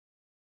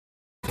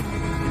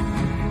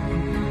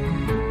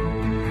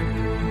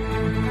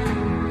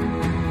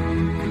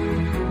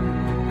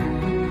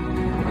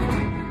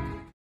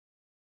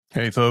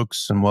Hey,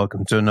 folks, and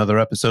welcome to another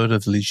episode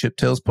of the Leadership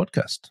Tales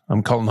podcast.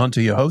 I'm Colin Hunter,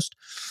 your host.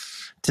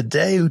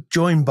 Today,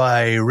 joined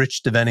by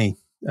Rich Diviney.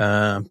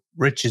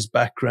 Rich's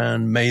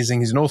background, amazing.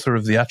 He's an author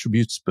of The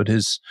Attributes, but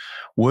his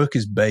work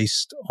is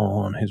based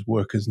on his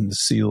work in the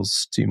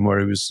SEALs team, where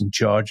he was in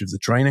charge of the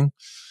training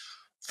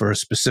for a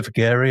specific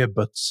area,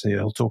 but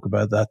he'll talk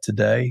about that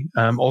today.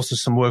 Also,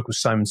 some work with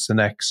Simon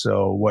Sinek,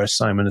 so where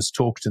Simon has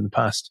talked in the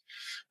past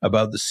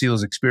about the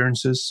SEALs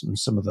experiences and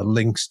some of the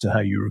links to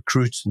how you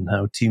recruit and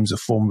how teams are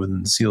formed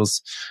within the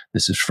SEALs.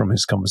 This is from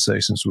his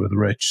conversations with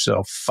Rich.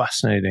 So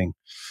fascinating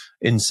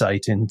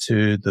insight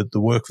into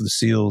the work of the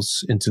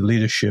SEALs, into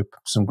leadership,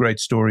 some great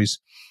stories,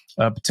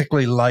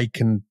 particularly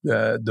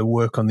the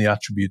work on the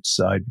attributes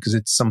side, because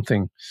it's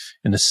something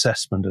in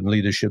assessment and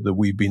leadership that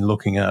we've been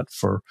looking at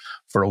for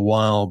a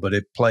while, but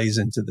it plays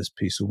into this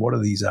piece of what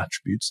are these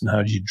attributes and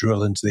how do you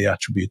drill into the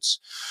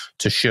attributes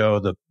to show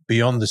that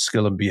beyond the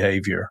skill and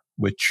behavior,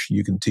 which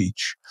you can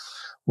teach,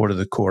 what are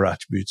the core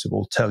attributes that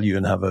will tell you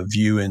and have a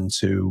view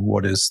into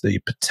what is the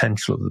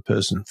potential of the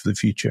person for the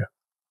future.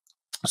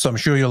 So I'm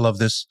sure you'll love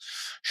this.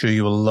 I'm sure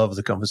you will love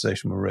the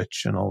conversation with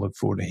Rich, and I'll look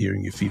forward to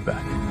hearing your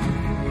feedback.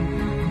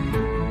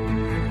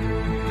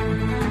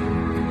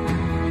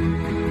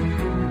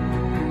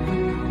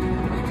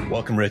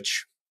 Welcome,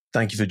 Rich.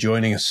 Thank you for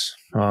joining us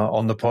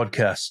on the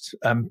podcast.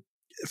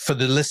 For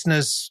the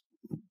listeners,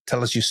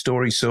 tell us your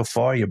story so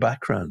far, your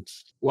background.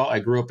 Well, I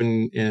grew up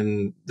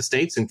in the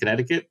States, in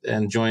Connecticut,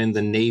 and joined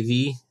the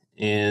Navy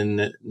in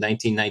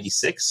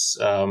 1996.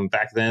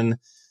 Back then,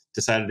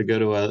 decided to go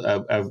to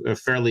a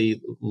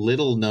fairly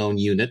little-known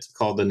unit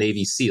called the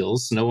Navy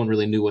SEALs. No one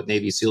really knew what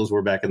Navy SEALs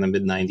were back in the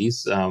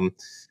mid-'90s.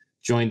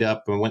 Joined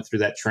up and went through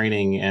that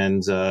training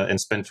and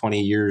spent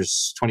 21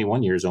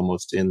 years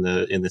almost in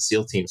the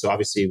SEAL team. So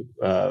obviously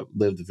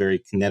lived a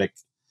very kinetic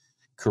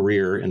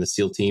career in the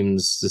SEAL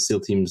teams. The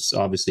SEAL teams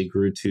obviously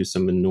grew to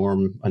some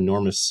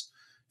enormous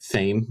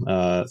fame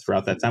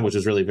throughout that time, which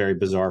was really very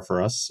bizarre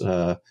for us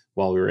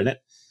while we were in it.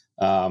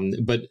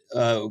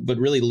 But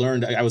really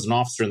learned, I was an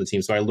officer in the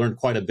team, so I learned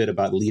quite a bit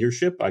about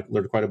leadership. I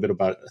learned quite a bit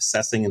about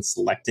assessing and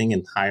selecting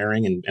and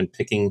hiring and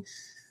picking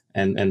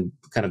and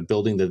kind of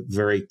building the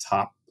very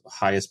top,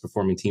 highest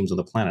performing teams on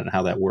the planet and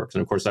how that works.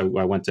 And of course, I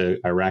went to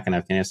Iraq and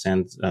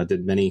Afghanistan,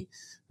 did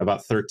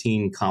about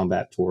 13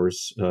 combat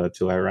tours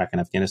to Iraq and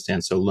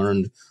Afghanistan. So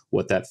learned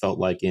what that felt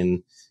like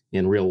in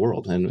real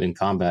world and in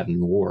combat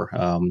and war.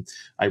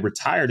 I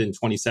retired in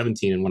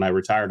 2017. And when I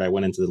retired, I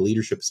went into the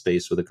leadership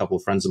space with a couple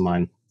of friends of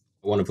mine,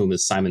 one of whom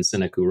is Simon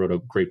Sinek, who wrote a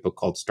great book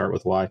called Start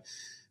With Why.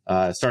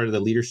 Started the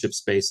leadership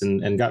space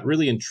and got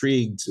really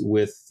intrigued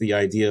with the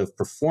idea of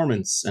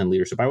performance and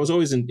leadership. I was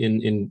always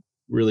in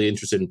really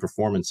interested in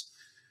performance.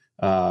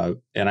 And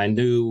I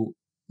knew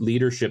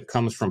leadership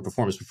comes from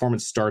performance.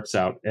 Performance starts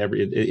out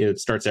it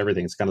starts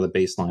everything. It's kind of the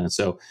baseline. And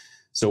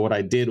so what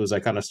I did was I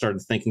kind of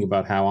started thinking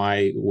about how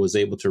I was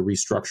able to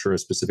restructure a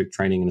specific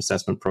training and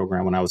assessment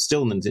program when I was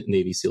still in the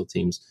Navy SEAL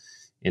teams,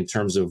 in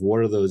terms of what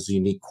are those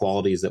unique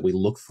qualities that we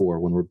look for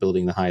when we're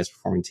building the highest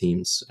performing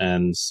teams,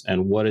 and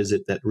what is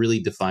it that really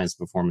defines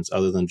performance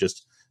other than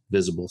just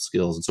visible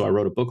skills. And so I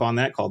wrote a book on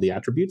that called The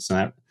Attributes, and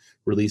that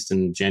released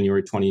in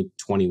January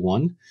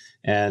 2021.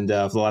 And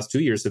for the last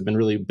 2 years, have been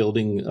really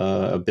building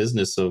a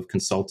business of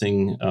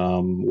consulting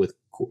with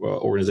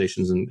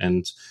organizations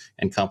and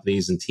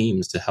companies and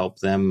teams to help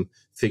them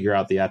figure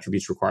out the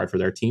attributes required for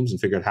their teams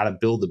and figure out how to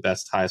build the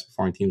best, highest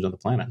performing teams on the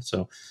planet.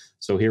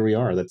 So here we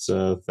are. That's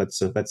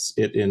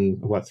it in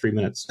what, 3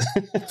 minutes?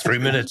 3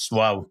 minutes.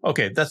 Wow.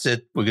 Okay, that's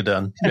it. We're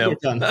done. Yeah. We're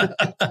done.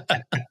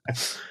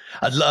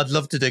 I'd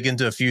love to dig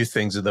into a few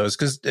things of those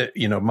because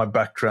my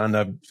background.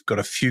 I've got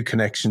a few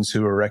connections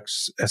who are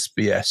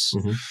ex-SBS.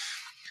 Mm-hmm.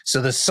 So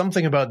there's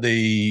something about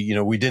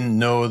we didn't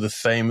know the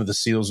fame of the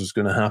SEALs was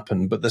going to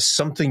happen, but there's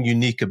something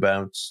unique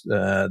about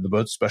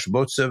the Special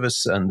Boat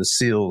Service and the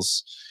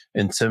SEALs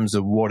in terms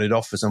of what it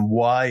offers and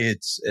why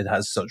it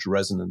has such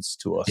resonance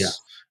to us. Yeah.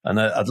 And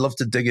I'd love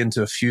to dig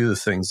into a few of the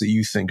things that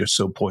you think are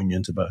so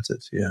poignant about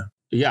it. Yeah.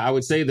 Yeah, I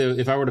would say that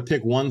if I were to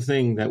pick one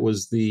thing that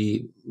was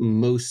the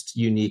most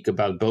unique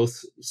about both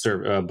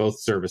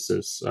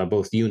services,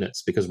 both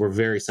units, because we're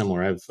very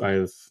similar.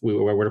 I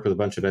worked with a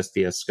bunch of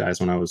SBS guys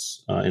when I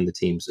was in the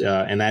teams,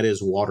 and that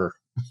is water.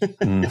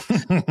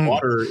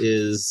 Water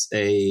is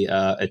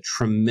a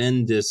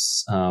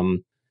tremendous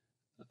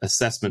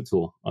assessment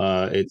tool.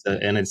 It's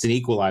an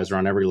equalizer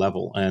on every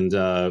level. And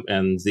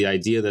the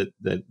idea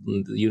that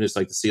units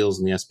like the SEALs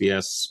and the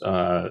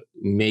SBS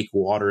make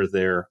water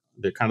their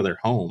kind of their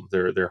home,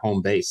 their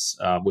home base,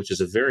 which is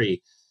a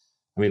very,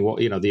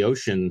 the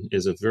ocean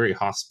is a very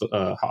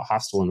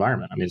hostile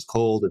environment. I mean, it's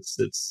cold.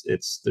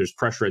 It's there's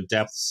pressure at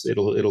depths.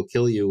 It'll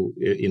kill you,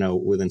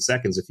 within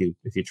seconds if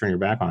you turn your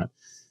back on it.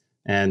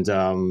 And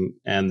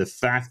the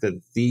fact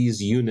that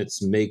these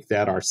units make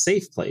that our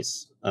safe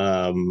place,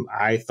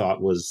 I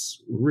thought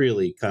was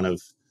really kind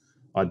of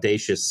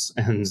audacious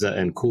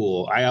and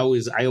cool. I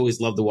always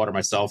loved the water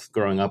myself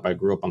growing up. I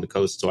grew up on the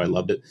coast, so I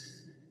loved it.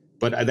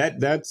 But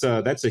that's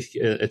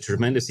a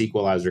tremendous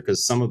equalizer,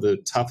 because some of the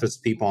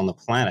toughest people on the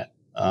planet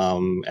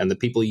and the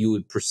people you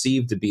would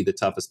perceive to be the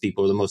toughest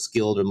people, or the most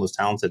skilled or most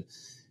talented,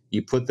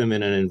 you put them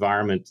in an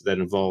environment that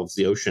involves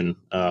the ocean,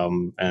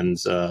 and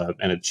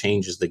it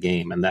changes the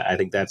game. And I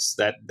think that's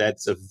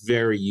a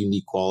very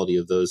unique quality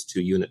of those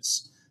two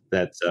units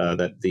that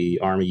the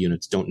Army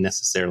units don't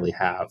necessarily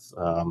have.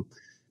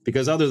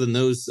 Because other than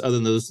those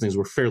things,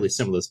 we're fairly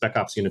similar. The Spec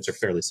Ops units are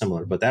fairly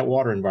similar, but that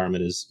water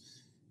environment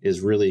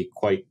is really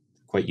quite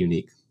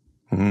unique.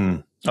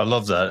 I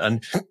love that.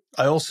 And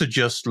I also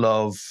just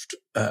loved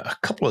a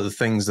couple of the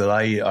things that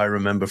I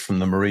remember from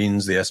the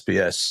Marines, the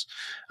SPS,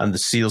 and the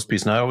SEALs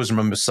piece. And I always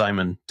remember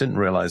Simon, didn't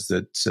realize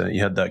that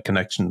you had that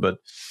connection, but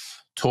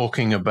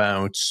talking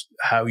about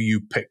how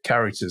you pick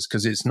characters,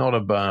 because it's not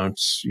about,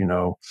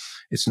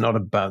 it's not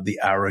about the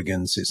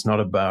arrogance. It's not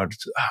about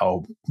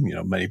how,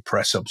 many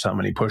press-ups, how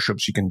many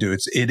push-ups you can do.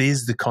 It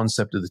is the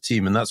concept of the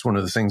team. And that's one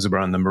of the things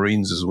around the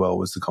Marines as well,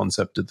 was the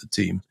concept of the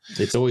team.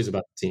 It's always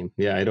about the team.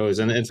 Yeah, it always.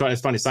 And it's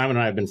funny. Simon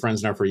and I have been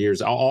friends now for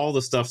years. All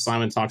the stuff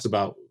Simon talks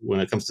about when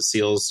it comes to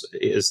SEALs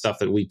is stuff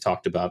that we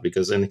talked about,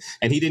 because, and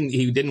he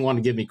didn't want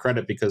to give me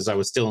credit because I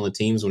was still in the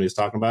teams when he was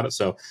talking about it.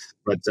 So,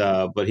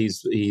 but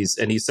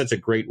he's such a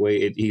great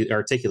way. He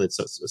articulates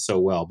so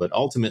well, but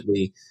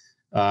ultimately,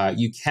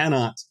 you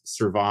cannot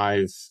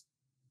survive,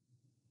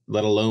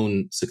 let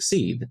alone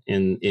succeed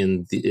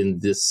in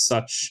this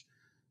such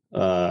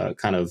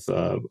kind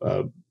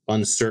of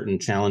uncertain,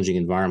 challenging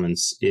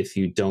environments if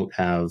you don't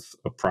have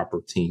a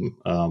proper team,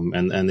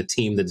 and the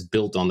team that's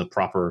built on the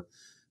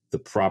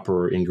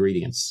proper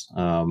ingredients.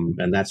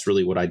 And that's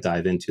really what I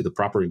dive into. The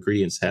proper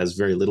ingredients has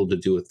very little to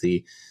do with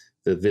the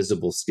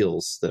visible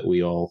skills that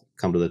we all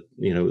come to that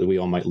we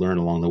all might learn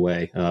along the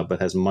way, but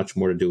has much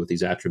more to do with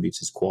these attributes,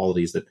 these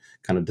qualities that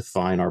kind of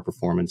define our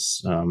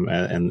performance,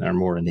 and are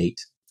more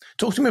innate.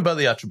 Talk to me about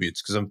the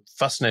attributes, because I'm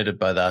fascinated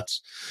by that.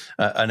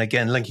 And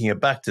again, linking it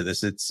back to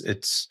this,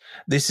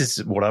 this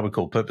is what I would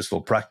call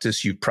purposeful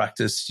practice. You're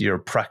a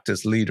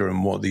practice leader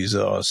in what these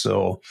are.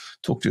 So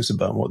talk to us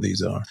about what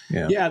these are.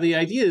 Yeah. The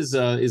idea is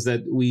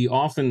that we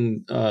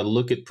often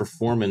look at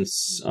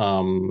performance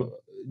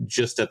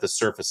just at the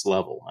surface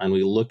level, and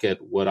we look at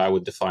what I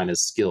would define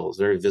as skills,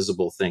 very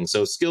visible things.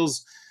 So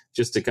skills,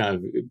 just to kind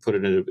of put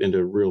it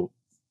into real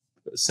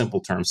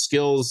simple terms,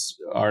 skills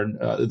are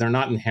they're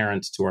not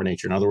inherent to our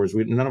nature. In other words,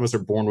 none of us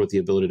are born with the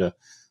ability to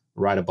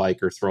ride a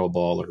bike or throw a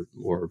ball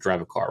or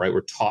drive a car, right?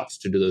 We're taught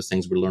to do those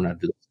things. We learn how to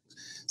do those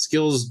things.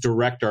 Skills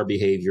direct our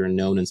behavior in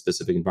known and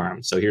specific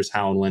environments. So here's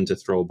how and when to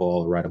throw a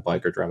ball or ride a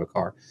bike or drive a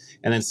car.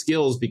 And then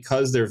skills,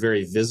 because they're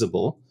very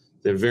visible,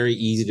 they're very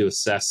easy to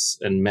assess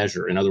and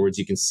measure. In other words,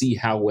 you can see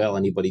how well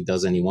anybody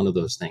does any one of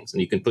those things, and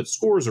you can put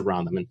scores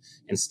around them and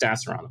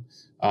stats around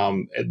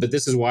them. But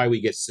this is why we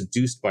get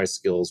seduced by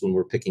skills when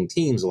we're picking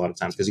teams a lot of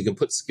times, because you can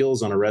put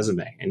skills on a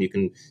resume and you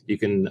can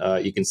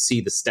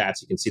see the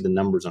stats, you can see the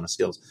numbers on a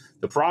skills.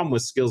 The problem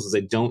with skills is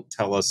they don't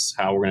tell us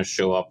how we're going to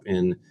show up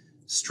in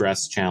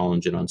stress,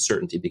 challenge, and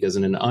uncertainty, because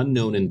in an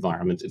unknown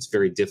environment, it's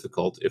very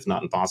difficult, if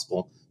not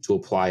impossible, to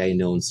apply a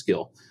known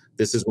skill.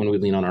 This is when we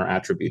lean on our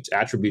attributes.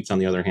 Attributes, on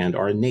the other hand,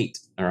 are innate.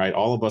 All right.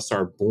 All of us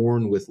are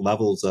born with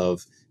levels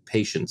of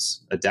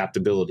patience,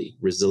 adaptability,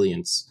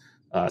 resilience,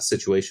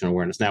 situational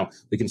awareness. Now,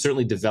 we can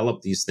certainly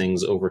develop these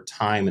things over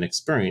time and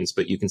experience,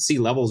 but you can see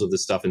levels of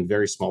this stuff in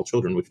very small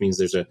children, which means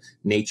there's a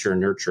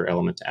nature-nurture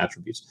element to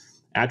attributes.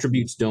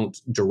 Attributes don't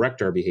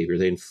direct our behavior.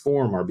 They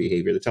inform our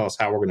behavior. They tell us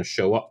how we're going to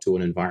show up to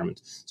an environment.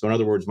 So in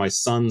other words, my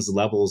son's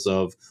levels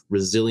of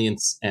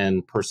resilience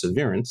and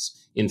perseverance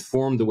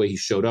informed the way he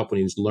showed up when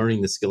he was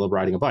learning the skill of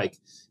riding a bike,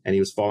 and he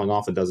was falling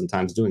off a dozen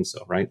times doing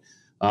so, right?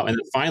 And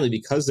then finally,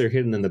 because they're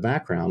hidden in the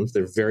background,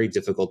 they're very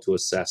difficult to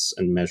assess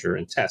and measure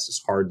and test.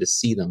 It's hard to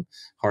see them,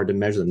 hard to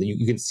measure them.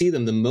 You can see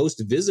them the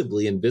most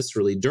visibly and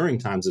viscerally during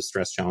times of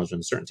stress, challenge, and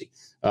uncertainty.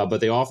 But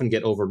they often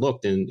get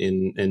overlooked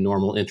in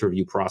normal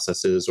interview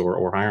processes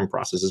or hiring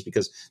processes,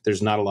 because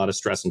there's not a lot of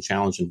stress and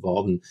challenge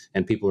involved,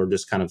 and people are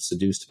just kind of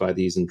seduced by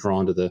these and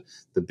drawn to the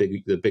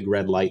big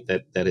red light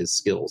that is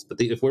skills. But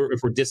if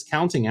we're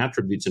discounting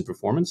attributes in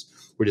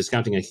performance, we're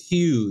discounting a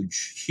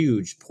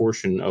huge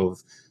portion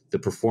of the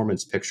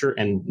performance picture,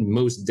 and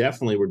most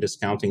definitely we're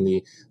discounting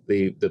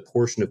the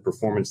portion of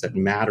performance that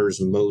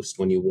matters most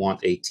when you want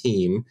a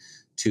team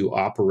to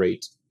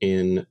operate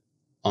in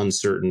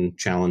uncertain,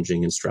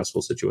 challenging, and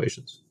stressful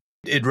situations.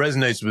 It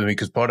resonates with me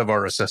because part of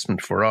our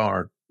assessment for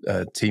our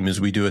team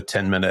is we do a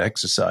 10-minute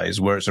exercise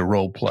where it's a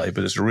role play,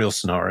 but it's a real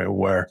scenario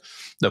where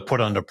they're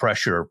put under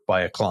pressure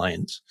by a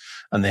client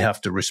and they have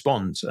to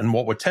respond. And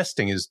what we're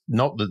testing is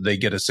not that they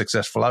get a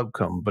successful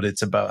outcome, but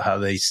it's about how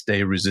they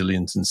stay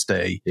resilient and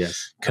stay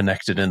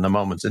connected in the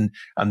moment.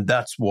 And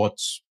that's what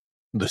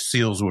the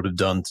SEALs would have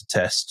done to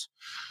test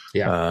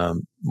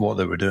what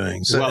they were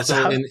doing. So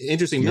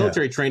interesting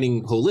military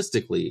training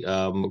holistically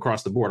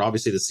across the board.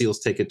 Obviously, the SEALs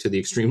take it to the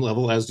extreme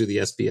level, as do the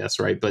SPS,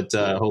 right? But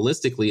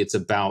holistically, it's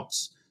about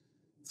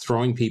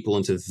throwing people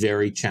into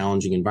very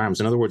challenging environments.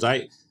 In other words,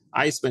 I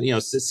spent,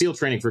 SEAL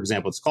training, for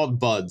example, it's called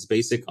BUDS,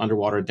 Basic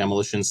Underwater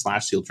Demolition /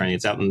 SEAL Training.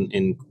 It's out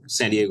in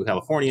San Diego,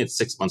 California. It's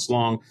 6 months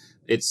long.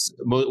 It's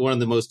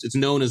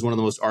known as one of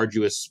the most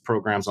arduous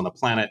programs on the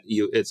planet.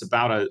 It's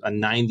about a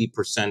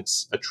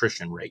 90%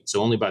 attrition rate.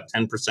 So only about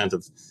 10%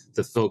 of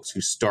the folks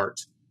who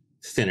start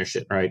finish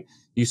it, right?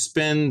 You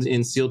spend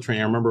in SEAL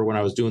training. I remember when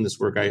I was doing this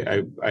work,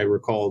 I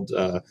recalled,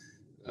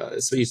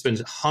 so you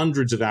spend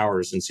hundreds of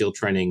hours in SEAL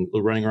training,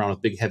 running around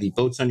with big, heavy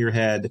boats on your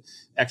head,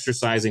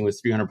 exercising with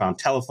 300-pound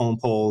telephone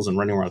poles and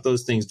running around with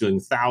those things, doing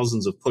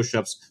thousands of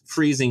push-ups,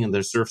 freezing in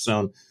the surf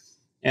zone.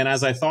 And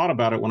as I thought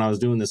about it when I was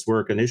doing this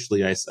work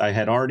initially, I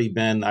had already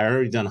done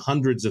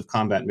hundreds of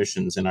combat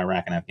missions in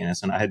Iraq and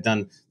Afghanistan. I had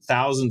done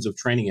thousands of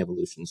training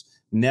evolutions.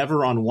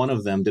 Never on one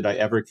of them did I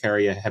ever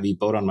carry a heavy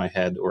boat on my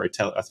head or a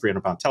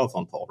 300-pound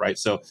telephone pole, right?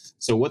 So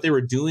what they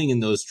were doing in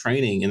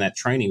that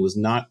training was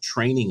not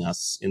training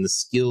us in the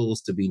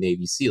skills to be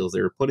Navy SEALs.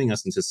 They were putting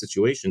us into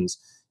situations,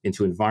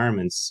 into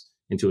environments,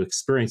 into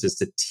experiences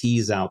to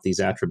tease out these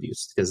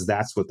attributes, because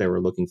that's what they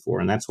were looking for.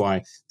 And that's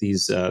why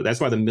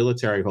that's why the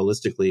military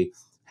holistically,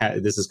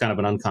 this is kind of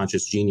an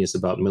unconscious genius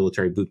about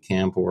military boot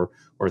camp or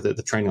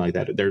the training like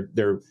that.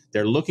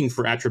 They're looking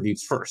for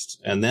attributes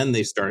first, and then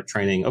they start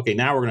training. Okay,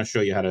 now we're going to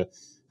show you how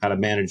to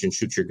manage and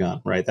shoot your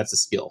gun, right? That's a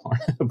skill,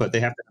 but they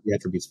have to have the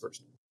attributes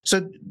first.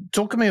 So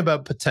talk to me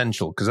about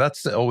potential, because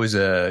that's always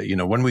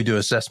when we do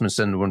assessments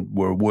and when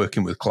we're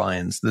working with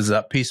clients, there's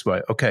that piece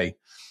where, okay,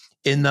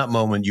 in that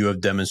moment you have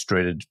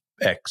demonstrated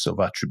X of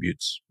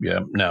attributes. Yeah.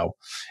 Now,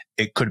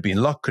 it could have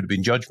been luck, could have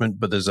been judgment,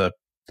 but there's a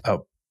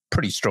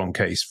pretty strong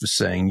case for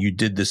saying you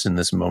did this in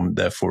this moment,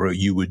 therefore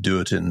you would do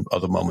it in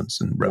other moments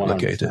and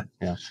replicate it.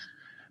 Yeah.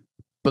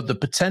 But the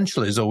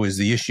potential is always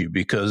the issue,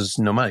 because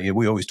no matter,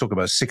 we always talk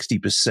about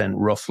 60%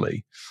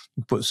 roughly,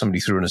 you put somebody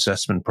through an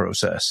assessment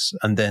process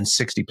and then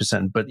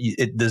 60%, but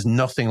there's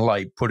nothing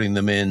like putting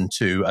them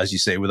into, as you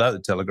say, without the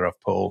telegraph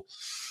pole,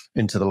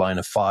 into the line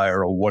of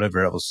fire or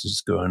whatever else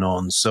is going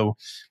on. So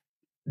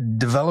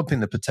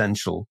developing the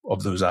potential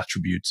of those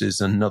attributes is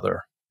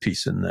another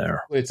piece in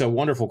there. It's a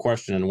wonderful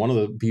question. And one of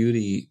the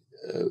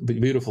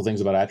beautiful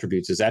things about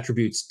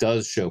attributes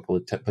does show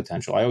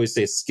potential. I always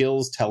say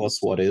skills tell us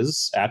what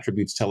is,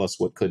 attributes tell us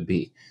what could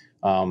be.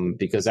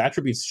 Because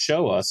attributes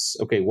show us,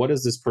 okay, what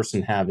does this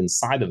person have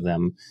inside of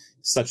them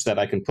such that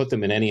I can put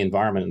them in any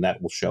environment and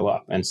that will show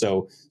up. And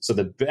so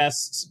the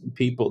best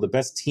people, the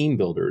best team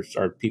builders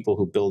are people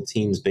who build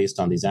teams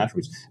based on these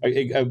attributes.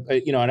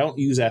 I don't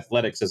use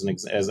athletics as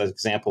an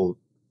example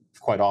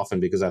quite often,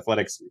 because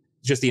athletics,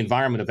 just the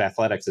environment of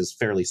athletics is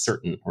fairly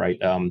certain, right?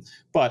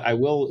 But I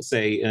will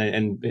say,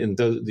 and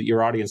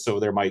your audience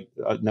over there might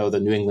know the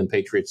New England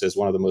Patriots as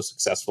one of the most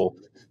successful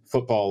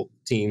football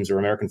teams or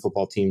American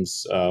football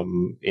teams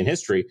in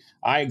history.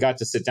 I got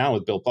to sit down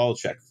with Bill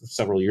Belichick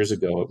several years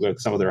ago,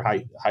 some of their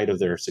height of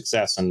their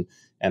success,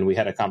 and we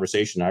had a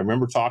conversation. I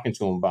remember talking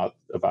to him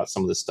about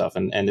some of this stuff,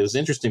 and it was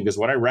interesting because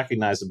what I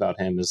recognized about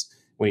him is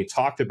when he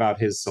talked about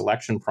his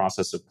selection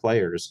process of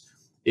players,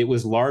 it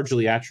was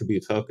largely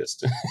attribute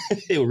focused.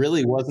 It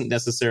really wasn't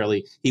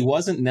necessarily, he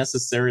wasn't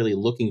necessarily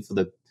looking for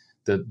the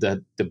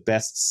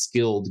best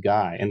skilled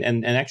guy.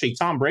 And actually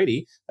Tom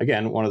Brady,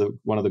 again, one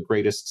of the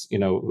greatest,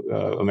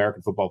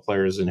 American football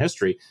players in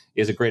history,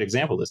 is a great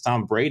example of this.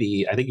 Tom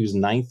Brady, I think he was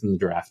 9th in the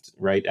draft,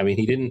 right? I mean,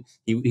 he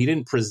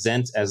didn't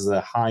present as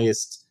the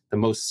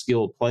most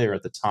skilled player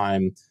at the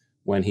time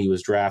when he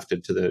was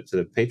drafted to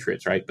the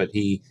Patriots, right? But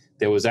he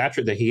has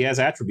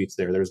attributes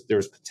there.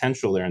 There's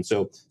potential there, and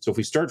so if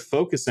we start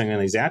focusing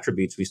on these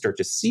attributes, we start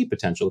to see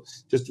potential.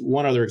 Just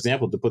one other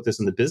example to put this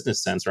in the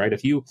business sense, right?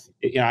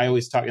 I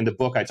always talk in the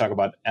book. I talk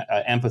about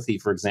empathy,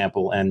 for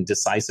example, and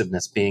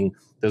decisiveness being,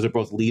 those are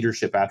both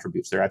leadership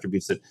attributes. They're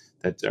attributes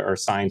that are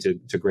assigned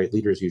to great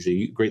leaders.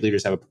 Usually, great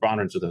leaders have a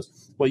preponderance of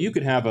those. Well, you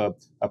could have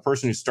a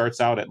person who starts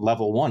out at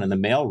level 1 in the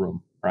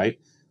mailroom, right?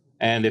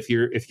 And if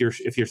you're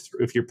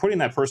putting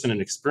that person in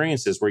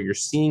experiences where you're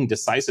seeing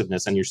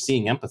decisiveness and you're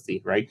seeing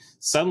empathy, right?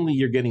 Suddenly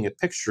you're getting a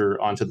picture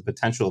onto the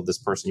potential of this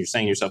person. You're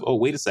saying to yourself, oh,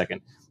 wait a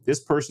second, this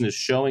person is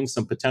showing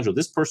some potential.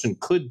 This person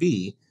could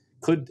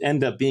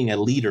end up being a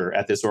leader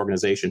at this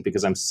organization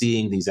because I'm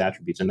seeing these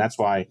attributes. And that's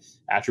why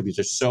attributes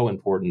are so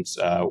important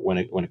when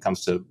it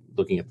comes to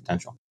looking at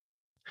potential.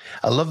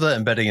 I love that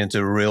embedding into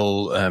a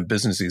real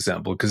business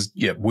example, because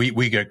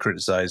we get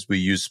criticized. We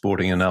use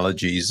sporting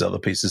analogies, other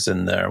pieces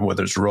in there,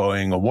 whether it's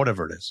rowing or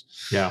whatever it is.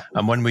 Yeah.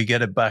 And when we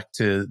get it back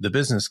to the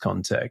business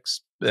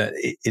context,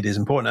 it is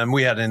important. And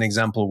we had an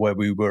example where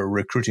we were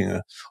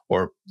recruiting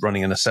or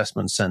running an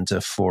assessment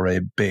center for a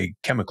big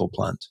chemical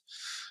plant.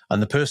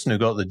 And the person who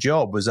got the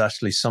job was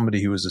actually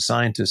somebody who was a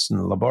scientist in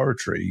the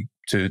laboratory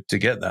to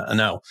get that. And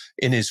now,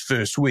 in his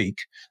first week,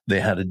 they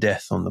had a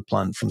death on the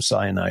plant from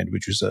cyanide,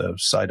 which was a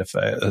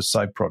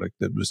side product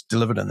that was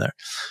delivered in there.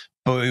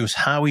 But it was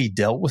how he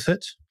dealt with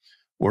it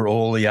were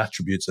all the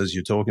attributes, as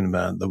you're talking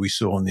about, that we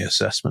saw in the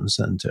assessment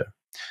center.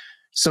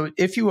 So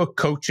if you were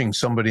coaching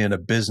somebody in a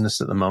business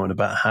at the moment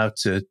about how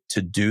to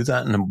do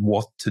that and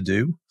what to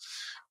do,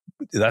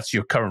 that's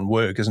your current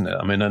work, isn't it?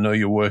 I mean, I know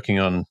you're working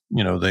on,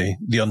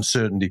 the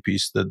uncertainty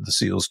piece that the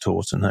SEALs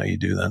taught and how you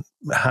do that.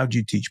 How do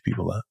you teach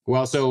people that?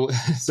 Well, so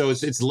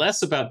it's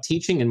less about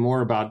teaching and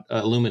more about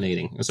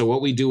illuminating. So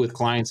what we do with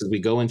clients is we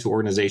go into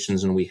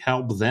organizations and we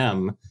help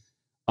them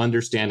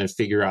understand and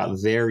figure out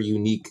their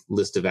unique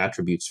list of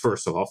attributes,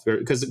 first of all,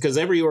 because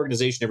every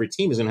organization, every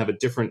team is going to have a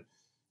different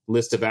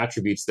list of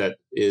attributes that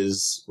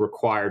is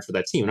required for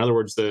that team. In other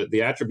words,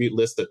 the attribute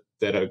list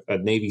that a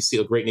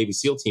great Navy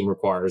SEAL team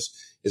requires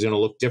is going to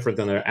look different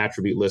than the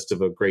attribute list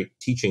of a great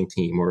teaching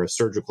team or a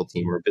surgical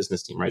team or a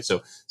business team, right?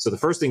 So the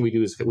first thing we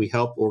do is we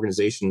help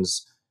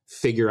organizations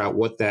figure out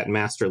what that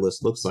master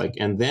list looks like.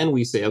 And then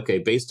we say, okay,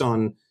 based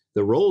on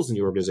the roles in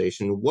your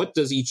organization, what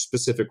does each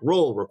specific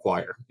role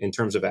require in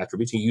terms of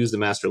attributes? You use the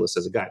master list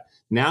as a guide.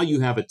 Now you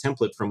have a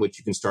template from which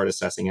you can start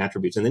assessing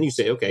attributes. And then you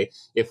say, okay,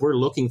 if we're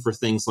looking for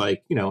things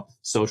like,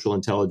 social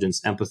intelligence,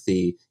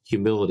 empathy,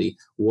 humility,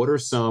 what are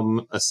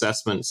some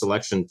assessment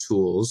selection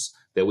tools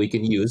that we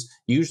can use?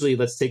 Usually,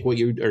 let's take what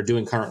you are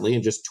doing currently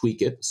and just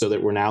tweak it so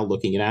that we're now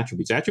looking at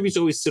attributes. Attributes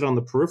always sit on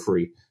the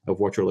periphery of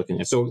what you're looking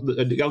at. So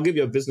I'll give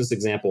you a business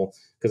example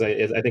because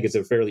I think it's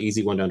a fairly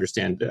easy one to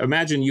understand.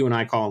 Imagine you and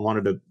I, Colin,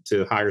 wanted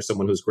to hire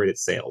someone who's great at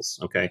sales,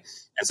 okay?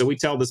 And so we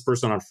tell this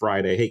person on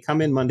Friday, hey,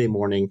 come in Monday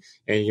morning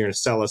and you're going to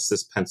sell us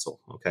this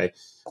pencil, okay?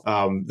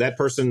 That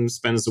person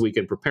spends the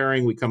weekend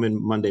preparing. We come in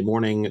Monday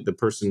morning. The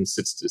person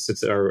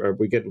sits, or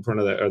we get in front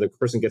of the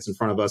person gets in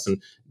front of us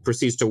and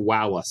proceeds to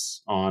wow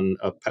us on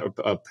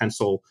a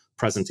pencil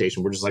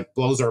presentation. We're just like,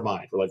 blows our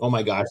mind. We're like, oh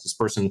my gosh, this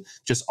person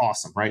just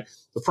awesome, right?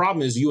 The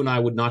problem is you and I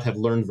would not have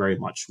learned very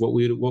much. What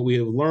we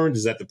have learned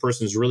is that the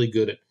person is really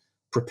good at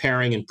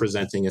preparing and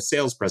presenting a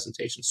sales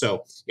presentation.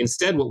 So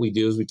instead, what we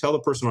do is we tell the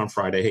person on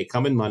Friday, hey,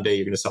 come in Monday,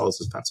 you're going to sell us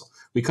this pencil.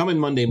 We come in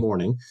Monday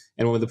morning,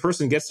 and when the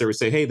person gets there, we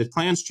say, hey, the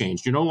plan's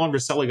changed. You're no longer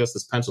selling us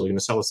this pencil. You're going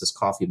to sell us this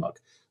coffee mug.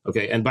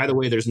 Okay. And by the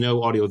way, there's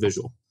no audio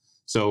visual.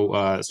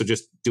 So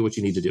just do what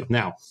you need to do.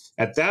 Now,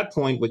 at that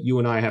point, what you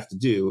and I have to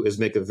do is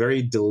make a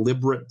very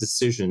deliberate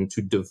decision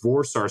to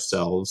divorce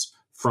ourselves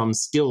from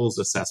skills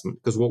assessment,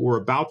 because what we're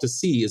about to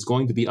see is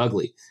going to be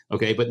ugly.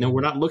 Okay. But no,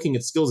 we're not looking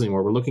at skills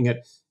anymore. We're looking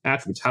at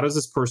attributes. How does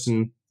this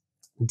person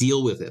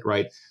deal with it?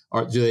 Right?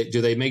 Or do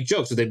they make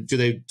jokes? Do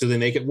they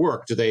make it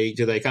work? Do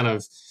they kind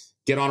of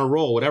get on a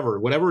roll,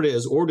 whatever it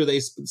is, or do they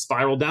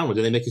spiral downward?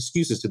 Do they make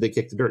excuses? Do they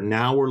kick the dirt?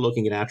 Now we're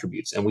looking at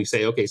attributes and we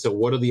say, okay, so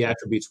what are the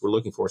attributes we're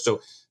looking for? So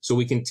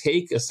we can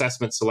take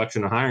assessment,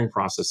 selection, and hiring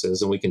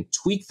processes and we can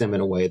tweak them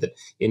in a way that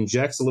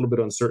injects a little bit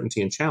of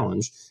uncertainty and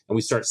challenge. And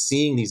we start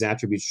seeing these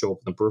attributes show up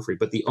in the periphery.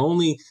 But the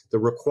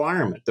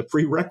requirement, the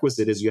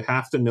prerequisite is you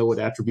have to know what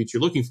attributes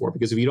you're looking for,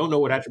 because if you don't know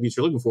what attributes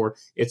you're looking for,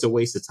 it's a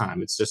waste of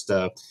time. It's just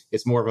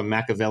it's more of a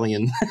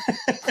Machiavellian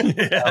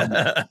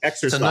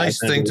exercise. It's a nice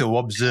thing to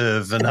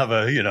observe and have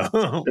really?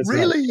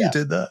 Right. You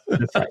did that?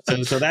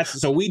 That's right.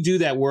 So we do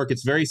that work.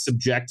 It's very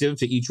subjective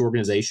to each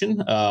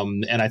organization.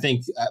 And I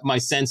think my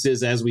sense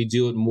is as we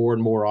do it more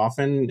and more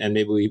often, and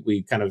maybe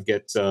we kind of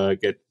get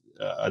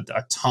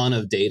a ton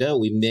of data,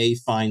 we may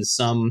find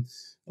a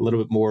little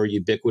bit more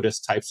ubiquitous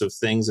types of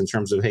things in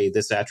terms of, hey,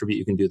 this attribute,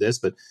 you can do this.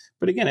 But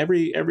again,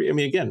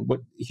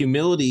 what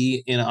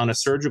humility on a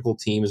surgical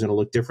team is going to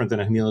look different than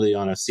a humility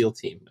on a SEAL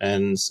team.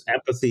 And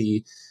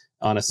empathy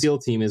on a SEAL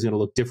team is going to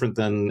look different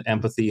than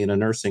empathy in a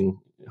nursing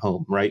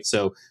home, right?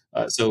 So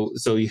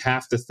you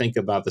have to think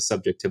about the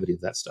subjectivity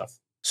of that stuff.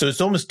 So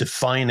it's almost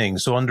defining.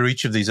 So under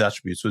each of these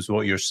attributes was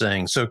what you're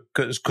saying. So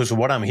because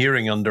what I'm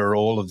hearing under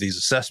all of these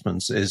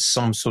assessments is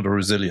some sort of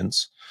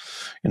resilience.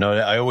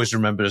 I always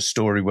remember a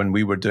story when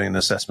we were doing an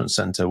assessment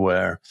center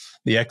where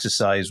the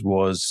exercise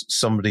was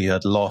somebody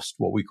had lost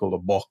what we call a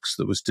box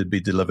that was to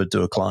be delivered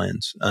to a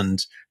client,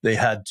 and they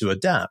had to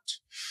adapt.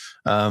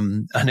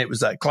 And it was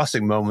that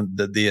classic moment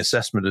that the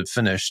assessment had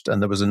finished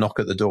and there was a knock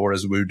at the door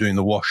as we were doing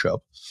the wash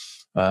up,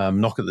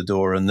 knock at the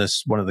door. And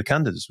one of the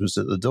candidates was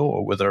at the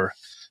door with her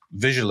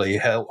visually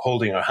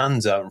holding her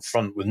hands out in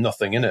front with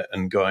nothing in it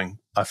and going,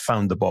 I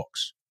found the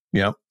box.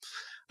 Yeah.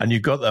 And you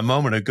got that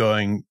moment of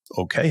going,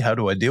 okay, how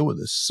do I deal with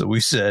this? So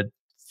we said,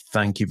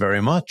 thank you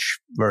very much.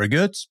 Very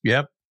good.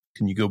 Yep.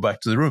 Can you go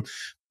back to the room?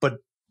 But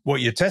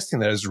what you're testing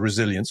there is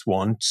resilience,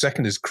 one.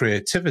 Second is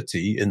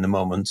creativity in the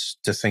moment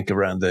to think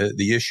around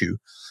the issue.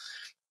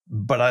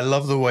 But I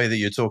love the way that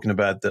you're talking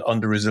about that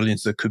under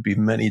resilience, there could be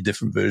many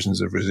different versions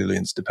of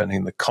resilience depending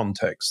on the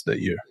context that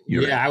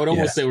you're in. I would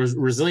almost say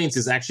resilience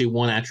is actually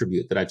one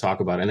attribute that I talk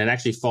about, and it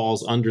actually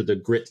falls under the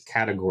grit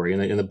category.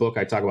 In the book,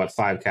 I talk about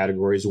 5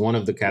 categories. One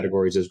of the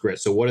categories is grit.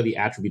 So what are the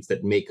attributes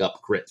that make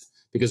up grit?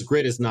 Because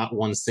grit is not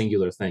one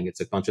singular thing.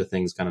 It's a bunch of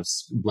things kind of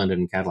blended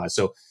and catalyzed.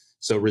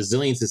 So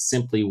resilience is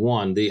simply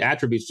one. The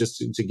attributes, just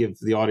to give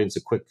the audience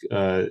a quick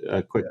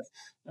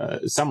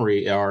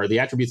summary, are the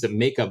attributes that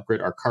make up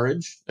grit are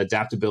courage,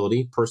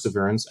 adaptability,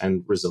 perseverance,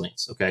 and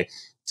resilience. Okay.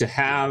 To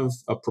have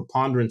a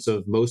preponderance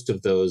of most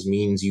of those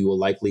means you will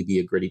likely be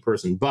a gritty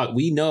person. But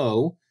we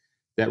know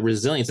that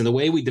resilience, and the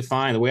way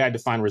I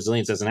define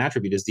resilience as an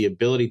attribute, is the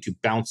ability to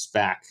bounce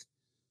back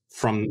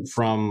from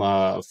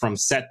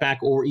setback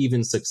or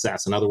even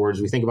success. In other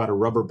words, we think about a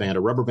rubber band.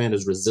 A rubber band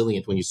is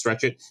resilient. When you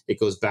stretch it, it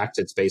goes back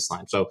to its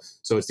baseline. So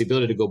it's the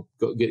ability to go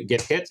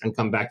get hit and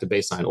come back to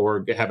baseline,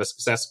 or have a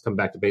success, come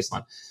back to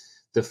baseline.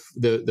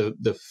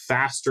 The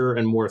faster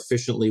and more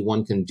efficiently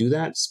one can do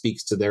that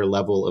speaks to their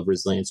level of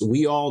resilience.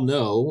 We all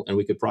know, and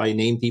we could probably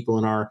name people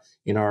in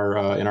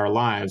our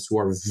lives who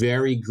are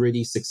very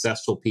gritty,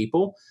 successful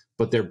people,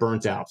 but they're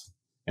burnt out.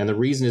 And the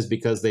reason is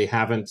because they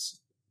haven't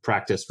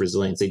practiced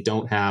resilience. They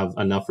don't have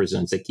enough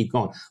resilience. They keep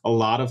going. A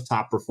lot of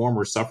top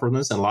performers suffer from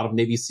this, and a lot of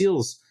Navy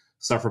SEALs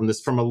suffer from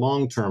this from a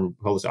long-term.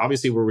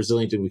 Obviously, we're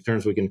resilient in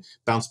terms we can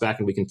bounce back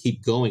and we can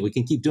keep going. We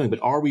can keep doing, but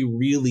are we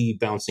really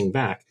bouncing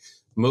back?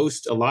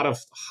 A lot of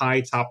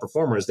high top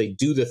performers, they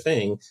do the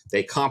thing, they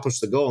accomplish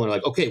the goal, and they're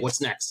like, okay,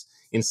 what's next?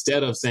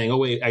 Instead of saying, oh,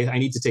 wait, I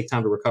need to take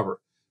time to recover,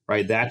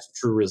 right? That's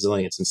true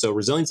resilience. And so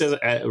resilience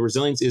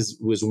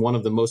was one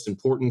of the most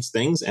important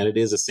things, and it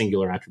is a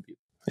singular attribute.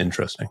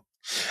 Interesting.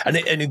 And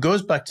it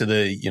goes back to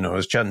I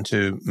was chatting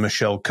to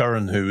Michelle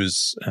Curran, who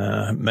is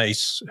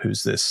Mace,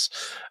 who's this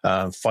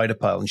fighter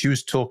pilot, and she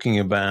was talking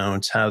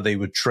about how they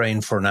would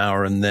train for an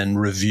hour and then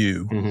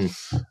review.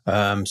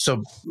 Mm-hmm.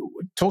 So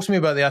talk to me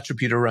about the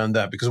attribute around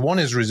that, because one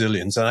is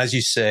resilience. And as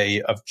you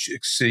say, I've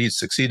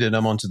succeeded,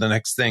 I'm on to the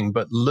next thing.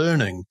 But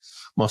learning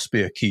must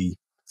be a key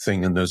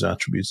thing in those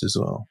attributes as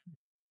well.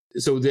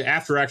 So the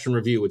after action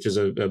review, which is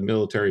a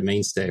military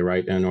mainstay,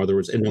 right? In other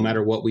words, no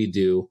matter what we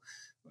do,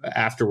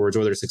 afterwards,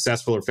 whether it's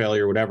successful or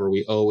failure or whatever,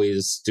 we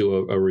always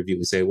do a review.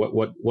 We say what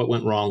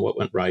went wrong, what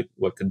went right,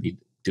 what could be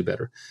do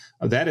better.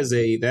 That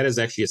is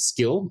actually a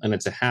skill, and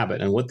it's a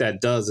habit. And what that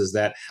does is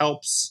that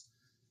helps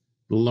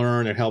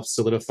learn, it helps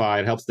solidify,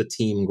 it helps the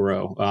team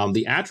grow.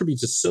 The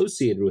attributes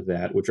associated with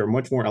that, which are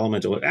much more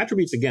elemental.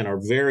 Attributes, again,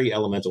 are very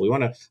elemental.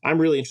 I'm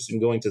really interested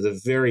in going to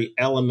the very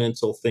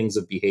elemental things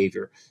of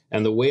behavior.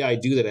 And the way I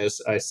do that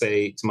is I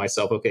say to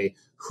myself, okay,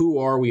 who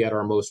are we at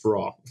our most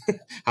raw?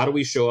 How do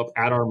we show up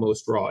at our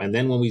most raw? And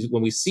then when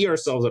we see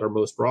ourselves at our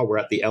most raw, we're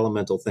at the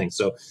elemental thing.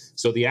 So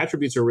the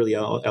attributes are really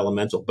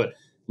elemental. But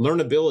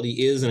learnability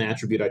is an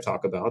attribute I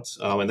talk about,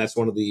 and that's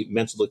one of the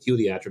mental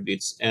acuity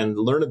attributes. And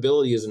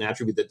learnability is an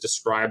attribute that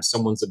describes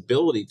someone's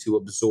ability to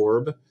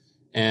absorb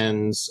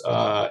and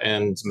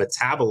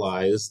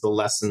metabolize the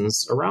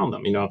lessons around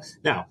them.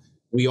 Now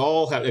we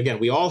all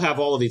have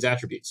all of these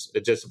attributes.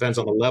 It just depends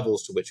on the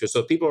levels to which.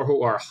 So people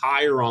who are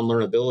higher on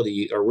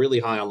learnability, are really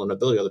high on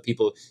learnability, are the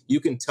people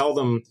you can tell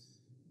them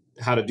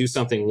how to do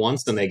something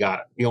once, then they got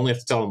it. You only have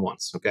to tell them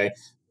once. Okay.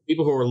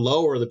 People who are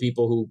lower are the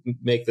people who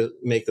make the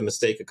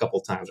mistake a couple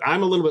of times.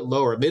 I'm a little bit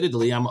lower.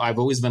 Admittedly, I've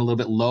always been a little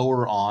bit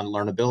lower on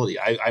learnability.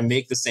 I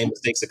make the same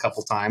mistakes a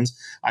couple of times.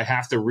 I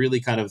have to really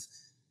kind of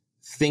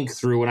think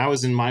through. When I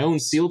was in my own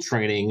SEAL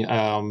training,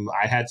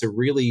 I had to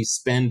really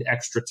spend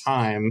extra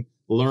time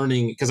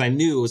learning because I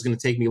knew it was going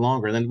to take me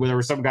longer. And then there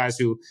were some guys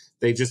who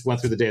they just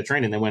went through the day of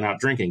training and they went out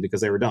drinking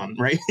because they were done,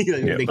 right?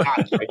 They got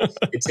it, right?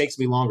 It takes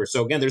me longer.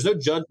 So again, there's no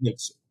judgment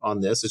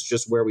on this. It's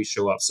just where we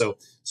show up. So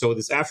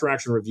this after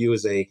action review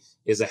is a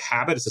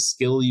habit. It's a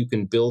skill you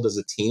can build as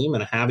a team,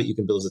 and a habit you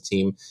can build as a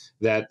team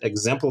that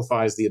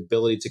exemplifies the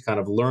ability to kind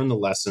of learn the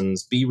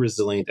lessons, be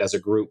resilient as a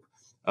group.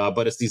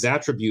 But it's these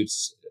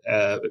attributes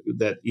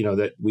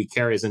that we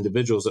carry as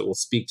individuals that will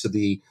speak to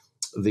the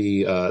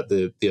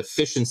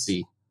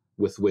efficiency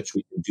with which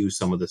we can do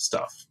some of this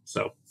stuff.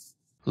 So,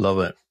 love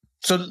it.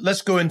 So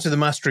let's go into the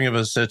mastering of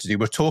uncertainty.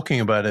 We're talking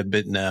about it a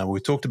bit now. We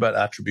talked about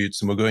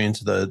attributes, and we're going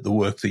into the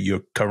work that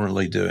you're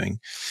currently doing.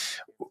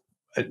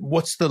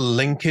 What's the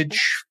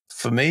linkage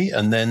for me,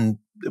 and then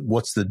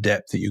what's the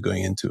depth that you're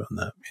going into on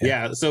that?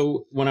 Yeah.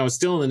 So when I was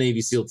still in the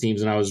Navy SEAL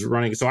teams and I was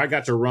running, so I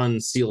got to run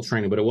SEAL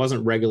training, but it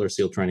wasn't regular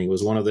SEAL training. It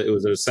was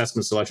an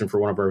assessment selection for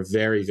one of our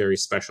very, very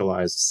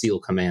specialized SEAL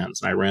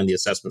commands. And I ran the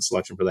assessment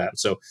selection for that.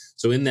 So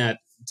in that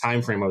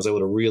time frame, I was able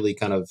to really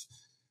kind of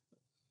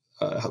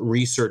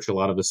research a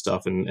lot of this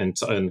stuff and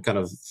kind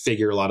of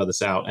figure a lot of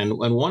this out. And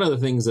one of the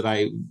things that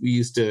I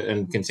used to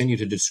and continue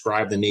to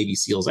describe the Navy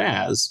SEALs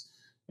as,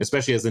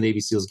 especially as the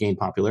Navy SEALs gained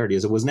popularity,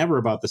 is it was never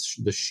about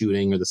the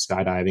shooting or the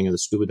skydiving or the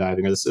scuba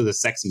diving or the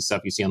sexy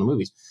stuff you see on the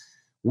movies.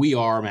 We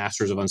are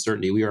masters of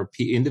uncertainty. We are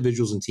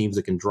individuals and teams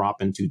that can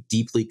drop into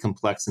deeply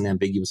complex and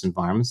ambiguous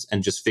environments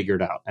and just figure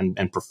it out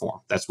and perform.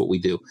 That's what we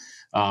do.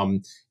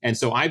 And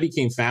so I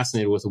became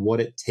fascinated with what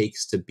it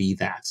takes to be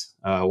that.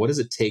 What does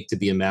it take to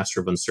be a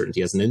master of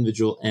uncertainty as an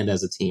individual and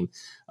as a team?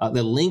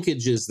 The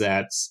linkage is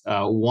that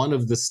one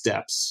of the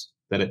steps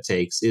that it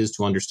takes is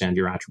to understand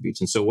your attributes.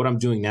 And so what I'm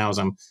doing now is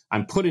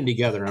I'm putting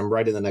together, and I'm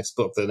writing the next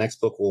book. The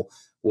next book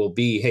will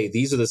be, hey,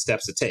 these are the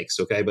steps it takes.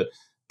 Okay.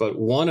 But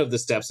one of the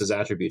steps is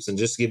attributes. And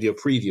just to give you a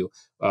preview,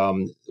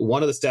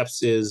 one of the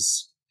steps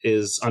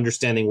is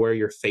understanding where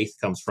your faith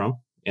comes from.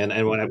 And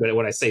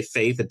when I say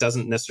faith, it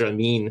doesn't necessarily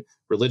mean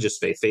religious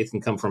faith. Faith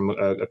can come from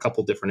a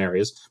couple different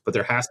areas, but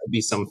there has to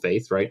be some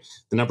faith, right?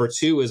 The number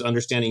two is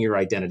understanding your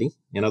identity.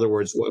 In other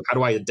words, how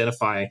do I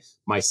identify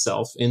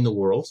myself in the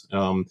world?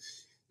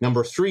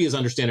 Number three is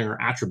understanding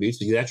our attributes.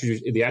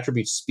 The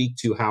attributes speak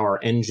to how our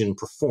engine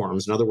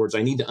performs. In other words,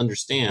 I need to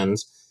understand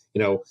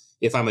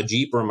if I'm a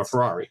Jeep or I'm a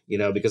Ferrari,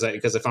 because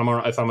if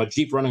I'm a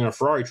Jeep running on a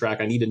Ferrari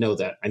track, I need to know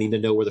that. I need to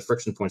know where the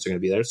friction points are going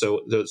to be there.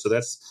 So those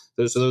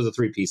are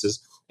three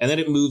pieces. And then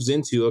it moves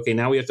into, okay,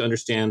 now we have to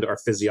understand our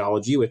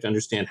physiology. We have to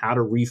understand how to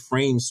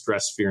reframe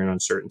stress, fear, and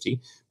uncertainty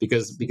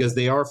because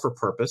they are for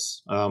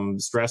purpose.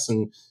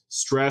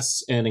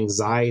 Stress and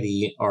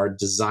anxiety are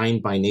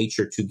designed by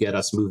nature to get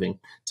us moving,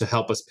 to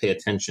help us pay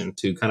attention,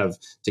 to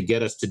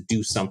get us to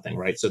do something,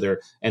 right?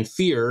 And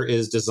fear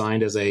is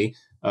designed as a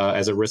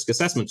risk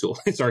assessment tool.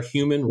 It's our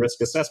human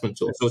risk assessment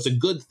tool. So it's a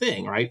good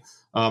thing, right?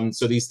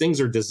 So these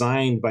things are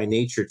designed by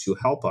nature to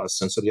help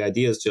us. And so the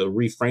idea is to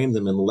reframe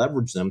them and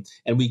leverage them.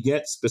 And we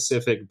get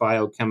specific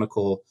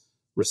biochemical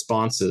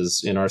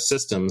responses in our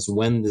systems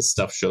when this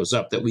stuff shows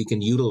up that we can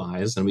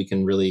utilize and we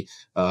can really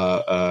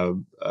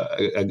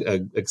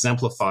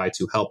exemplify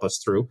to help us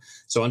through.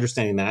 So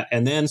understanding that,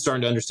 and then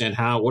starting to understand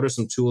what are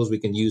some tools we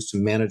can use to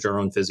manage our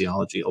own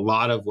physiology. A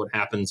lot of what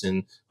happens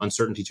in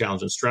uncertainty,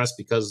 challenge, and stress,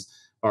 because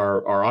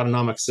our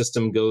autonomic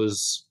system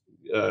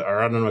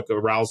our autonomic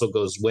arousal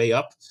goes way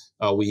up.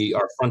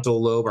 Our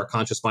frontal lobe, our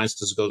conscious mind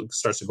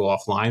starts to go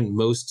offline.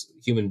 Most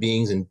human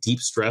beings in deep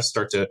stress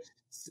start to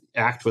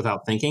act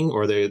without thinking,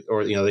 or they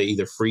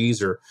either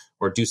freeze or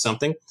do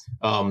something.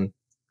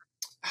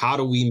 How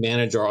do we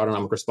manage our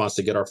autonomic response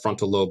to get our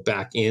frontal lobe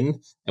back in,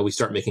 and we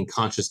start making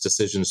conscious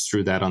decisions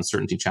through that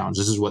uncertainty challenge?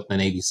 This is what the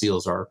Navy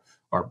SEALs are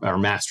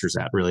masters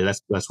at. Really,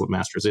 that's what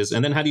masters is.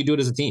 And then how do you do it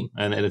as a team?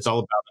 And it's all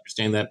about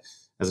understanding that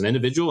as an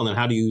individual, and then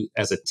how do you,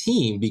 as a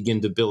team,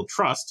 begin to build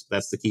trust?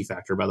 That's the key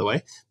factor, by the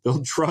way.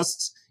 Build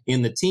trust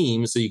in the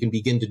team so you can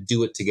begin to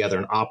do it together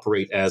and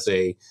operate as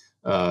a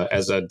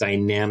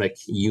dynamic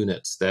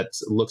unit that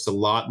looks a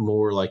lot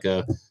more like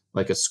a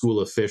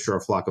school of fish or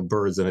a flock of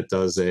birds than it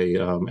does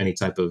any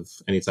type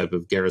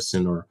of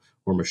garrison or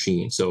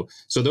machine. So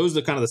those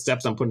are the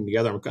steps I'm putting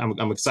together.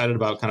 I'm excited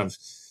about kind of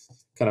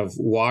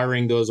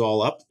wiring those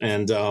all up,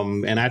 and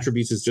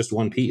attributes is just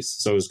one piece.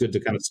 So it's good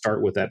to kind of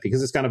start with that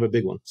because it's kind of a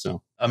big one.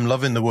 So I'm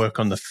loving the work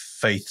on the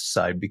faith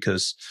side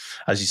because,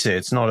 as you say,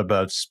 it's not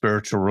about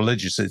spiritual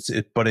religious.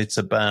 But it's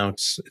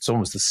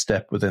almost a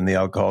step within the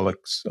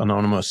Alcoholics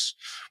Anonymous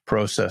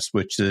process,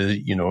 which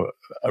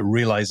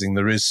realizing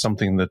there is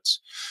something that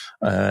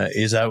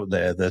is out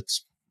there that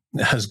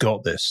has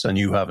got this and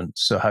you haven't.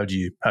 So how do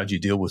you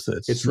deal with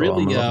it? It's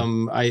really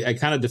I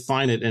kind of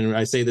define it, and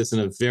I say this in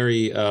a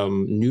very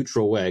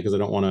neutral way because I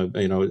don't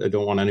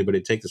want anybody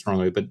to take this wrong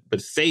way,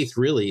 but faith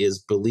really is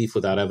belief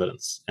without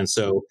evidence. And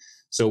so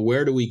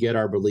where do we get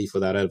our belief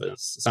without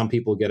evidence? Some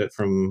people get it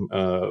from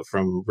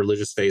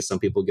religious faith, some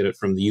people get it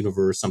from the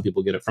universe, some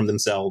people get it from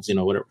themselves,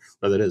 whatever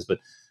that is, but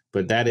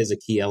that is a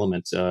key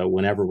element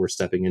whenever we're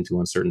stepping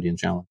into uncertainty and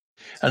challenge.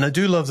 And I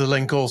do love the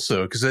link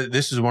also, because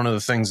this is one of the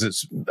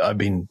things I've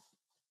been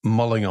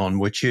mulling on,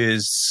 which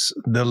is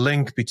the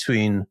link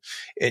between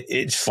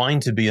it's fine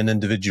to be an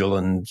individual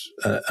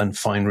and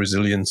find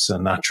resilience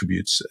and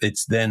attributes.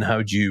 It's then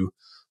how do you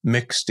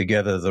mix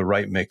together the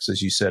right mix,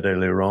 as you said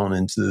earlier on,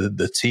 into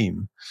the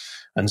team.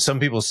 And some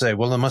people say,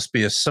 well, there must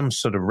be some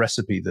sort of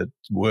recipe that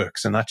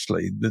works. And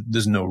actually,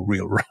 there's no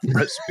real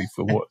recipe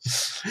for what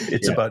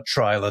it's about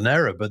trial and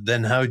error. But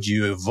then how do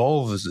you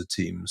evolve as a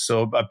team?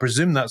 So I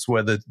presume that's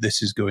where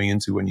this is going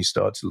into when you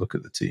start to look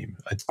at the team.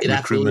 It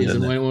absolutely is.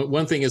 And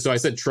one thing is, so I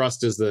said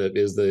trust is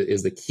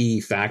the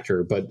key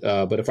factor. But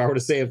if I were to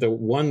say if the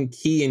one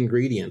key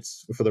ingredient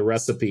for the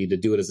recipe to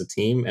do it as a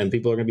team, and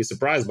people are going to be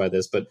surprised by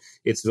this, but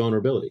it's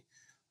vulnerability.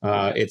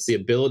 It's the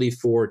ability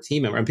for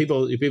team members, and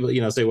people,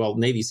 say, well,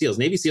 Navy SEALs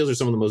are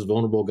some of the most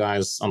vulnerable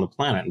guys on the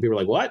planet. And people are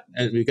like, what?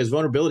 And because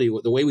vulnerability,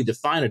 the way we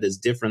define it is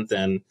different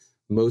than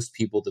most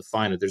people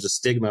define it. There's a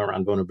stigma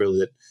around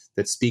vulnerability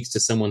that speaks to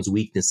someone's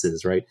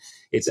weaknesses, right?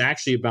 It's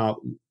actually about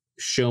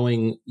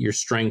showing your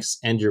strengths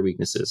and your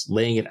weaknesses,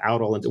 laying it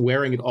out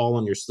wearing it all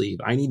on your sleeve.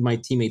 I need my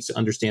teammates to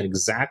understand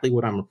exactly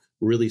what I'm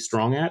really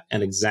strong at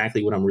and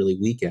exactly what I'm really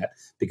weak at,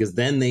 because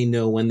then they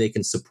know when they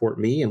can support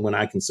me and when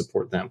I can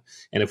support them.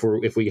 And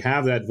if we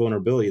have that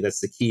vulnerability,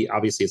 that's the key.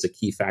 Obviously, it's a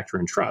key factor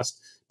in trust,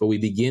 but we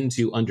begin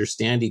to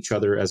understand each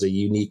other as a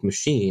unique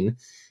machine.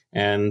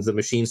 And the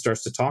machine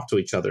starts to talk to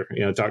each other,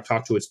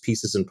 talk to its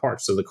pieces and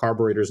parts. So the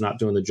carburetor is not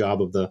doing the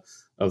job of the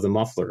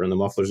muffler, and the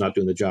muffler is not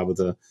doing the job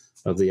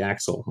of the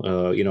axle,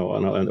 or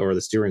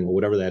the steering wheel,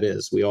 whatever that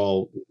is.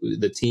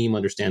 The team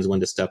understands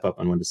when to step up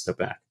and when to step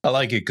back. I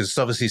like it because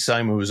obviously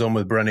Simon was on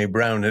with Brené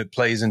Brown. It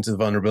plays into the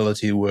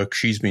vulnerability work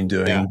she's been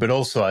doing, but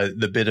also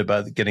the bit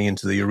about getting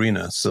into the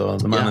arena. So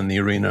the man in the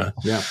arena,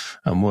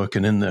 I'm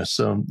working in there.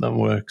 So that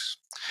works.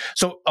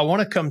 So I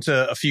want to come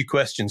to a few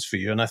questions for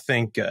you, and I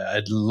think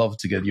I'd love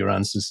to get your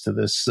answers to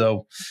this.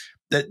 So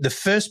the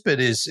first bit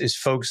is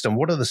focused on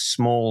what are the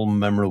small,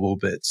 memorable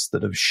bits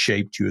that have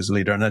shaped you as a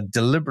leader, and I'm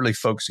deliberately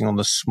focusing on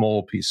the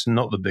small piece,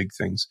 not the big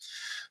things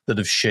that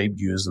have shaped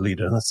you as a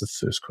leader. That's the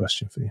first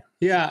question for you.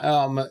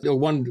 Yeah,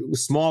 one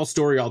small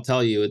story I'll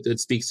tell you. It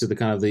speaks to the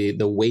kind of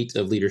the weight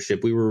of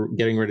leadership. We were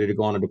getting ready to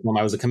go on a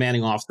deployment. I was a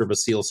commanding officer of a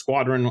SEAL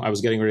squadron. I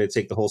was getting ready to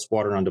take the whole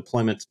squadron on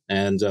deployment,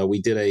 and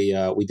we did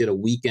a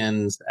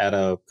weekend at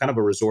a kind of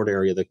a resort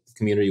area. The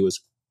community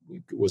was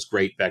was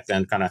great back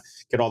then. Kind of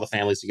get all the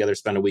families together,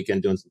 spend a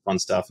weekend doing some fun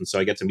stuff, and so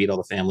I get to meet all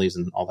the families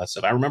and all that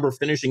stuff. I remember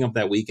finishing up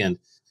that weekend,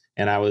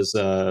 and I was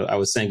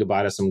saying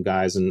goodbye to some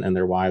guys and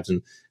their wives,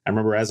 and I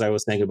remember as I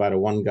was saying goodbye to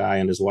one guy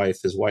and his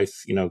wife,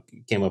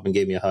 came up and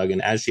gave me a hug,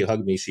 and as she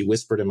hugged me, she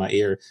whispered in my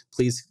ear,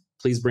 "Please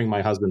bring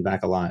my husband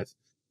back alive."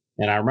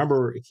 And I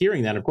remember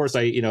hearing that. Of course,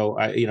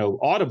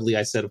 audibly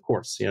I said, "Of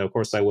course, of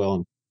course I will."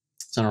 And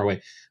it's on our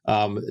way.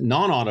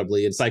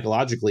 Non-audibly and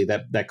psychologically,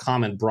 that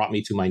comment brought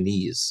me to my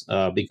knees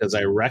because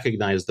I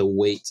recognized the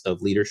weight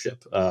of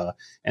leadership.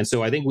 And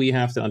so I think we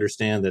have to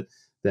understand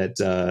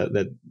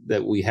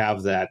that we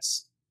have that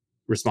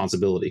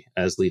responsibility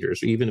as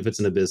leaders, even if it's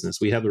in a business.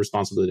 We have the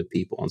responsibility of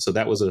people. And so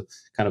that was a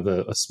kind of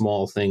a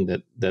small thing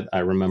that I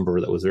remember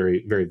that was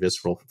very, very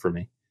visceral for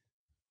me.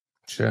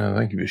 Sure,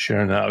 thank you for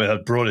sharing that. I mean,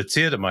 that brought a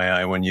tear to my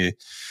eye when you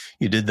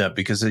did that,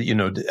 because,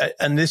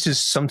 and this is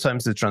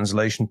sometimes the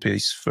translation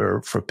piece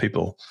for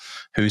people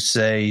who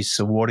say,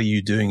 so what are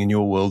you doing in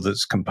your world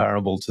that's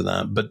comparable to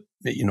that? But,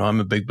 I'm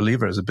a big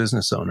believer as a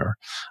business owner.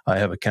 I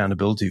have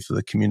accountability for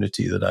the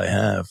community that I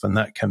have, and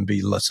that can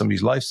be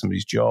somebody's life,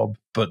 somebody's job,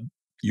 but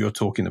you're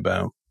talking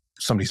about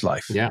somebody's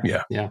life.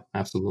 Yeah,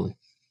 absolutely.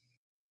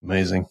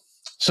 Amazing.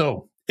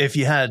 So, if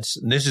you had,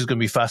 and this is going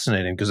to be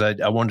fascinating because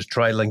I want to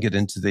try link it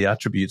into the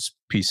attributes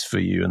piece for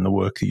you and the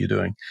work that you're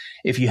doing.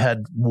 If you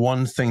had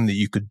one thing that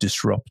you could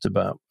disrupt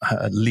about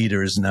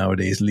leaders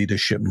nowadays,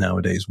 leadership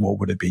nowadays, what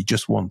would it be?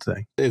 Just one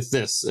thing. It's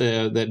this,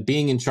 that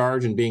being in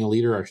charge and being a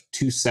leader are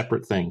two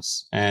separate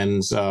things.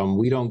 And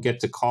we don't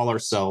get to call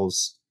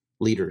ourselves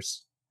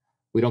leaders.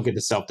 We don't get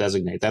to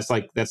self-designate. That's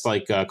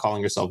like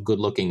calling yourself good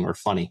looking or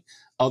funny.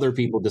 Other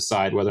people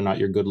decide whether or not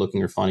you're good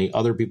looking or funny.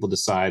 Other people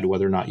decide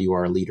whether or not you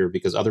are a leader,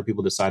 because other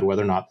people decide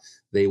whether or not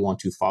they want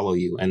to follow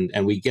you.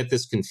 And we get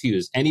this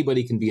confused.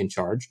 Anybody can be in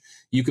charge.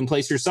 You can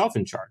place yourself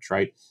in charge,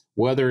 right?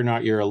 Whether or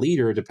not you're a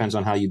leader depends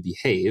on how you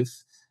behave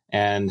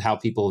and how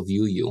people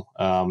view you.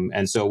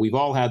 And so we've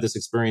all had this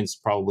experience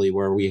probably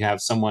where we have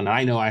someone,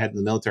 I know I had in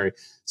the military,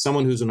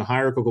 someone who's in a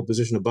hierarchical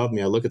position above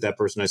me. I look at that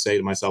person, I say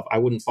to myself, I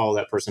wouldn't follow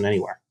that person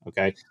anywhere.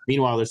 Okay.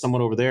 Meanwhile, there's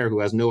someone over there who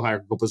has no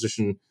hierarchical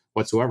position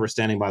whatsoever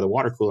standing by the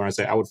water cooler. And I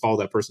say, I would follow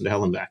that person to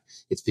hell and back.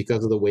 It's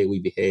because of the way we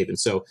behave. And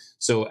so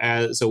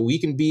we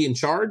can be in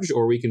charge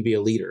or we can be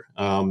a leader.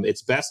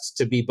 It's best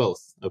to be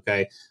both.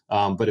 Okay.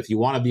 But if you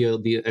want to be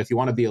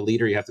a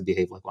leader, you have to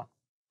behave like one.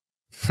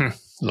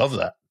 Love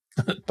that.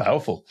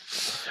 Powerful.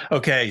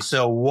 Okay,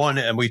 so one,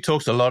 and we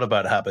talked a lot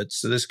about habits,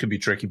 so this could be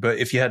tricky, but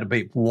if you had to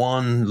pick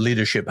one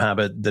leadership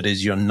habit that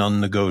is your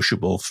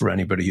non-negotiable for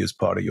anybody who's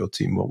part of your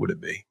team, what would it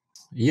be?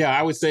 Yeah,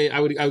 I would say I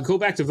would go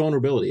back to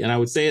vulnerability, and I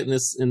would say it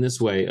in this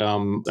way.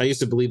 I used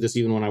to believe this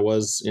even when I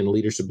was in a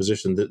leadership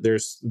position, that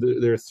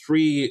there are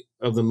three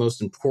of the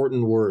most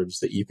important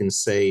words that you can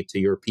say to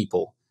your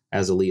people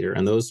as a leader,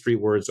 and those three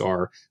words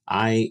are,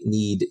 I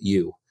need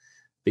you.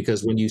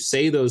 Because when you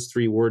say those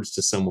three words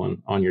to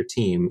someone on your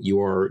team, you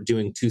are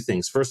doing two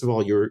things. First of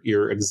all,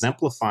 you're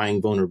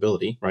exemplifying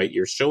vulnerability, right?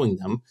 You're showing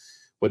them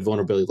what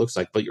vulnerability looks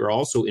like, but you're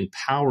also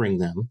empowering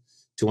them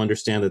to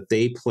understand that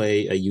they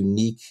play a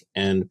unique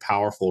and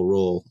powerful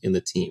role in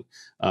the team,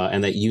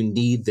 and that you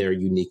need their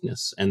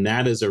uniqueness. And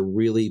that is a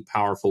really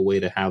powerful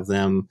way to have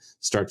them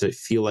start to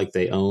feel like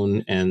they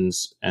own and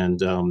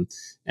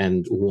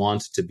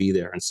want to be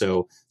there. And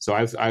so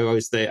I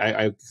always say,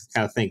 I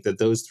kind of think that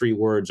those three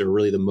words are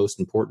really the most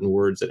important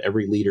words that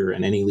every leader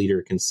and any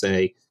leader can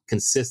say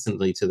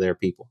consistently to their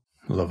people.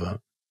 Love that.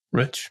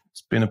 Rich,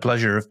 it's been a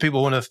pleasure. If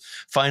people want to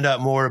find out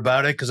more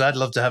about it, because I'd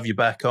love to have you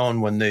back on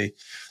when the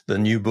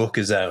new book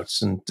is out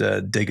and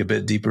dig a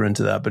bit deeper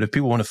into that. But if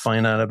people want to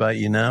find out about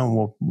you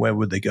now, where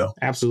would they go?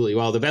 Absolutely.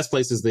 Well, the best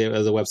place is the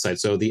website.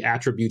 So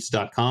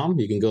theattributes.com.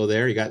 You can go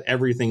there. You got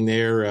everything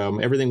there.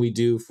 Everything we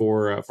do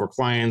for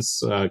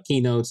clients,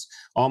 keynotes,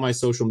 all my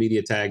social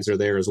media tags are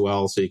there as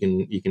well. So you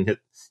can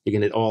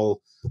hit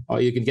all.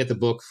 You can get the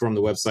book from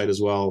the website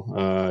as well.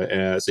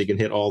 So you can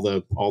hit all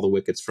the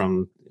wickets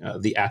from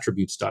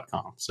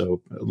theattributes.com.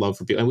 So love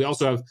for people. And we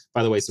also have,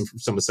 by the way,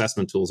 some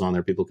assessment tools on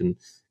there people can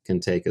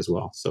take as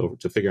well. So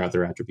to figure out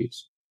their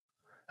attributes.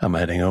 I'm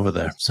heading over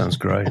there. Sounds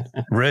great.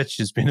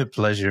 Rich, it's been a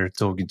pleasure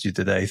talking to you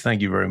today.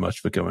 Thank you very much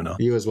for coming on.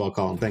 You as well,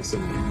 Colin. Thanks so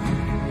much.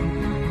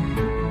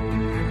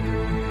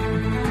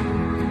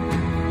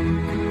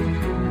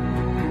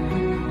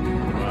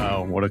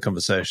 What a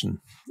conversation.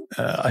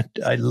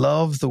 I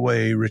love the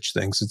way Rich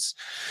thinks. It's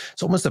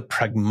almost a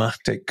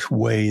pragmatic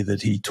way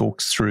that he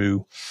talks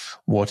through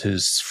what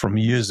is, from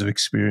years of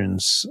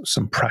experience,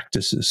 some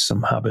practices,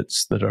 some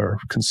habits that are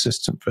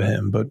consistent for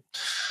him. But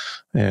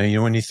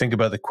when you think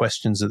about the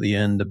questions at the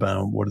end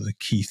about what are the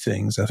key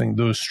things, I think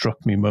those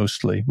struck me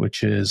mostly,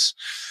 which is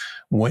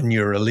when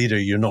you're a leader,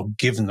 you're not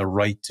given the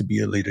right to be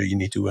a leader. You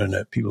need to earn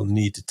it. People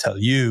need to tell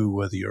you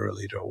whether you're a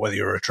leader or whether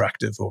you're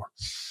attractive or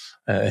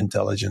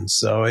intelligence.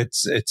 So I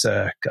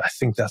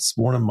think that's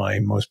one of my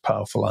most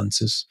powerful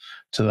answers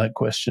to that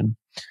question.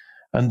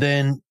 And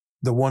then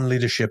the one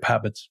leadership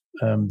habit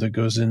that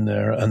goes in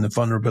there, and the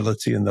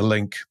vulnerability and the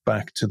link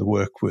back to the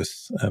work with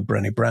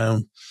Brené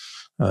Brown,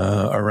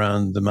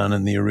 around the man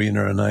in the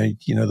arena. And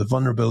the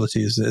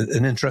vulnerability is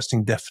an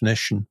interesting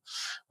definition,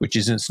 which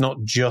is it's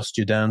not just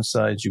your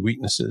downsides, your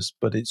weaknesses,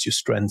 but it's your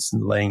strengths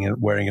and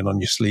wearing it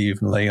on your sleeve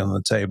and laying it on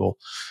the table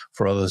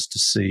for others to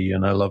see.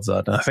 And I love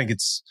that. And I think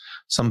it's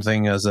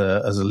something as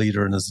a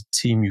leader and as a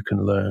team you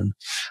can learn.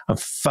 I'm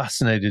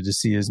fascinated to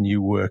see his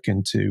new work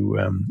into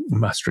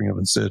mastering of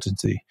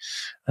uncertainty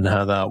and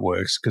how that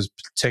works, because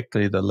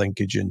particularly the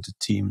linkage into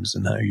teams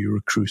and how you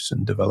recruit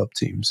and develop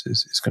teams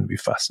is going to be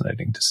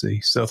fascinating to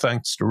see. So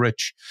thanks to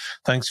Rich.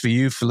 Thanks for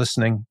you for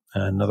listening.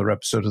 Another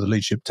episode of the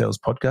Leadership Tales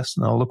podcast,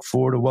 and I'll look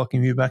forward to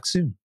welcoming you back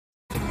soon.